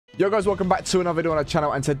Yo guys, welcome back to another video on our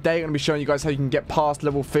channel, and today I'm going to be showing you guys how you can get past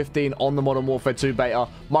level 15 on the Modern Warfare 2 beta.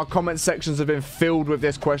 My comment sections have been filled with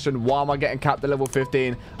this question: why am I getting capped at level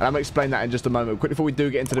 15? And I'm going to explain that in just a moment. Quick before we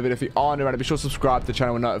do get into the video, if you are new, be sure to subscribe to the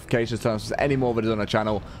channel with notifications turn on for any more videos on our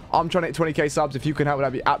channel. I'm trying to hit 20k subs. If you can help,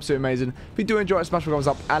 that'd be absolutely amazing. If you do enjoy it, smash the thumbs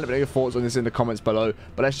up and let me know your thoughts on this in the comments below.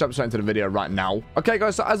 But let's jump straight into the video right now. Okay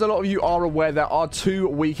guys, so as a lot of you are aware, there are 2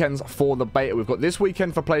 weekends for the beta. We've got this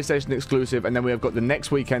weekend for PlayStation exclusive, and then we have got the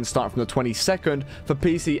next weekend starting from the 22nd for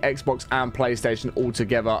PC, Xbox and PlayStation all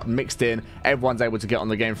together mixed in. Everyone's able to get on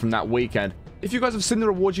the game from that weekend. If you guys have seen the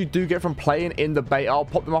rewards you do get from playing in the beta, I'll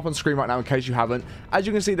pop them up on screen right now in case you haven't. As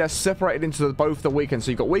you can see, they're separated into both the weekends.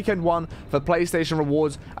 So you've got weekend 1 for PlayStation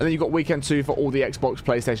rewards, and then you've got weekend 2 for all the Xbox,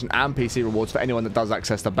 PlayStation and PC rewards for anyone that does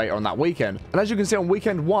access the beta on that weekend. And as you can see, on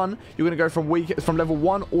weekend 1, you're going to go from level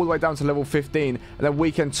 1 all the way down to level 15, and then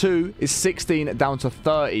weekend 2 is 16 down to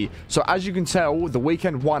 30. So as you can tell, the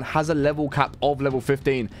weekend 1 has a level cap of level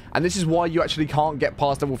 15, and this is why you actually can't get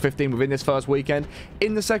past level 15 within this first weekend.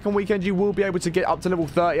 In the second weekend, you will be able to get up to level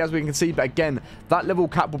 30, as we can see, but again, that level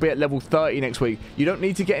cap will be at level 30 next week. You don't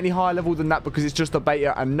need to get any higher level than that because it's just a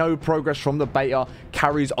beta, and no progress from the beta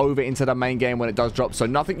carries over into the main game when it does drop. So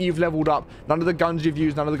nothing you've leveled up, none of the guns you've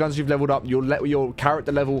used, none of the guns you've leveled up, your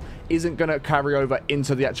character level isn't going to carry over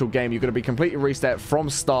into the actual game. You're going to be completely reset from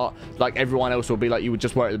start, like everyone else will be, like you would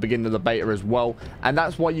just were at the beginning of the beta as well. And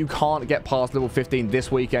that's why you can't get past level 15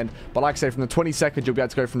 this weekend. But like I say, from the 22nd, you'll be able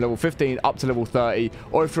to go from level 15 up to level 30,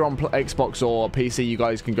 or if you're on Xbox or PC, you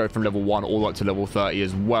guys can go from level 1 all the way up to level 30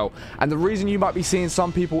 as well. And the reason you might be seeing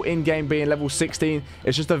some people in game being level 16,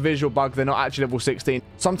 it's just a visual bug. They're not actually level 16.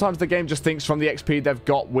 Sometimes the game just thinks from the XP they've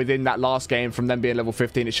got within that last game from them being level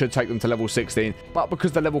 15, it should take them to level 16. But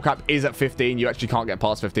because the level cap is at 15, you actually can't get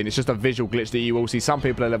past 15. It's just a visual glitch that you will see. Some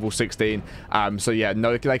people are level 16. So yeah,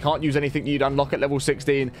 no, they can't use anything you'd unlock at level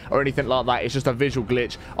 16 or anything like that. It's just a visual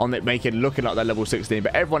glitch on it making looking like they're level 16.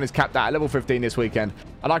 But everyone is capped out at level 15 this weekend.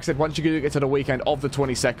 And like I said, once you do get to the weekend of the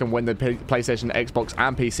 22nd, when the PlayStation, Xbox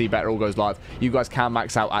and PC beta all goes live, you guys can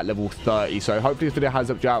max out at level 30. So hopefully this video has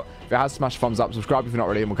helped you out. If it has, smash thumbs up, subscribe if you're not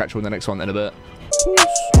already, and we'll catch you on the next one in a bit.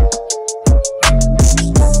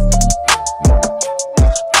 Peace.